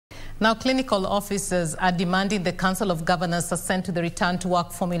Now, clinical officers are demanding the Council of Governors assent to the return to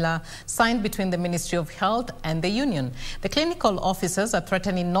work formula signed between the Ministry of Health and the union. The clinical officers are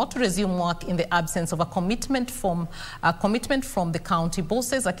threatening not to resume work in the absence of a commitment from the county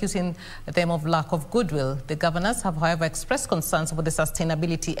bosses, accusing them of lack of goodwill. The governors have, however, expressed concerns about the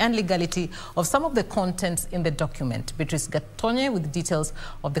sustainability and legality of some of the contents in the document. Beatrice Gatonye with details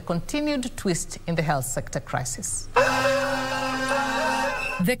of the continued twist in the health sector crisis.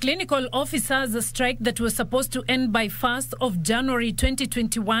 The clinical officers' strike that was supposed to end by 1st of January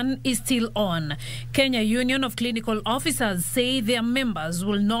 2021 is still on. Kenya Union of Clinical Officers say their members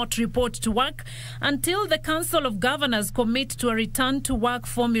will not report to work until the Council of Governors commit to a return to work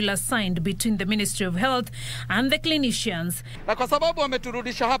formula signed between the Ministry of Health and the clinicians. Na kwa sababu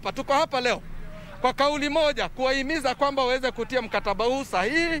wameturudisha hapa, tuko hapa leo kwa kauli moja kuwahimiza kwamba waweze kutia mkataba huu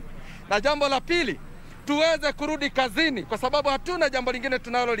sahihi, na jambo la pili tuweze kurudi kazini kwa sababu hatuna jambo lingine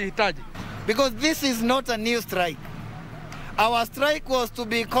tunalolihitaji. Because this is not a new strike. Our strike was to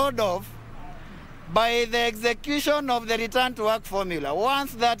be called off by the execution of the return to work formula.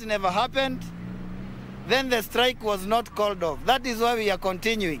 Once that never happened, then the strike was not called off. That is why we are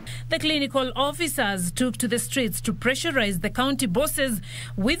continuing. The clinical officers took to the streets to pressurize the county bosses,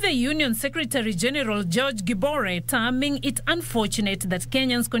 with the Union Secretary General George Gibore terming it unfortunate that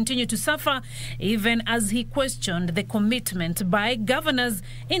Kenyans continue to suffer, even as he questioned the commitment by governors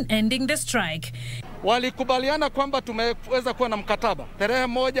in ending the strike. Walikubaliana kwamba tumeweza kuwa na mkataba. Tarehe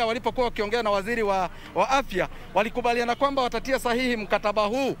moja walipokuwa wakiongea na waziri wa afya, walikubaliana kwamba watatia sahihi mkataba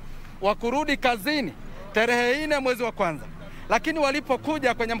huu wa kurudi kazini tarehe 4 mwezi wa kwanza. Lakini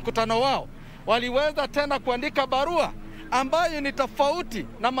walipokuja kwenye mkutano wao, waliweza tena kuandika barua ambayo ni tofauti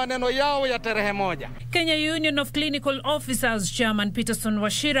na maneno yao ya tarehe moja. Kenya Union of Clinical Officers Chairman Peterson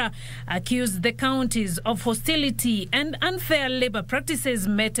Wachira accused the counties of hostility and unfair labor practices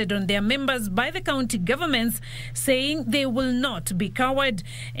meted on their members by the county governments, saying they will not be cowed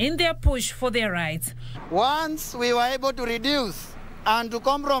in their push for their rights. Once we were able to reduce and to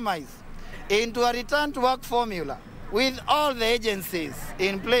compromise into a return to work formula with all the agencies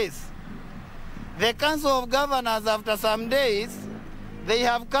in place, the Council of Governors, after some days, they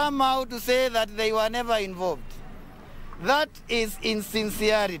have come out to say that they were never involved. That is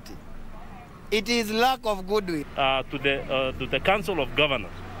insincerity. It is lack of goodwill. To the Council of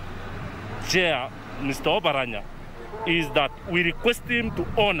Governors, Chair Mr. Obaranya, is that we request him to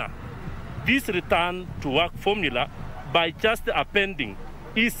honor this return to work formula by just appending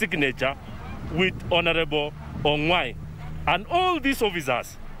his signature with Honorable Ongwai. And all these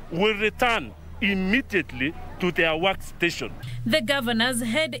officers will return immediately to their workstation. The governors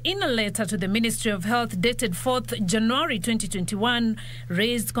had, in a letter to the Ministry of Health dated 4th January 2021,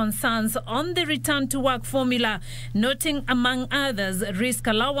 raised concerns on the return to work formula, noting, among others, risk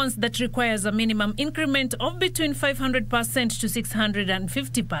allowance that requires a minimum increment of between 500% to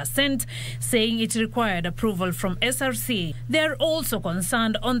 650%, saying it required approval from SRC. They are also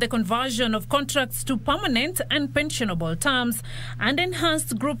concerned on the conversion of contracts to permanent and pensionable terms and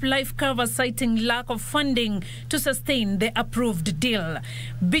enhanced group life cover, citing lack of funding to sustain the approved deal.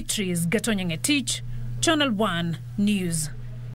 Beatrice Gatonye, Channel 1 News.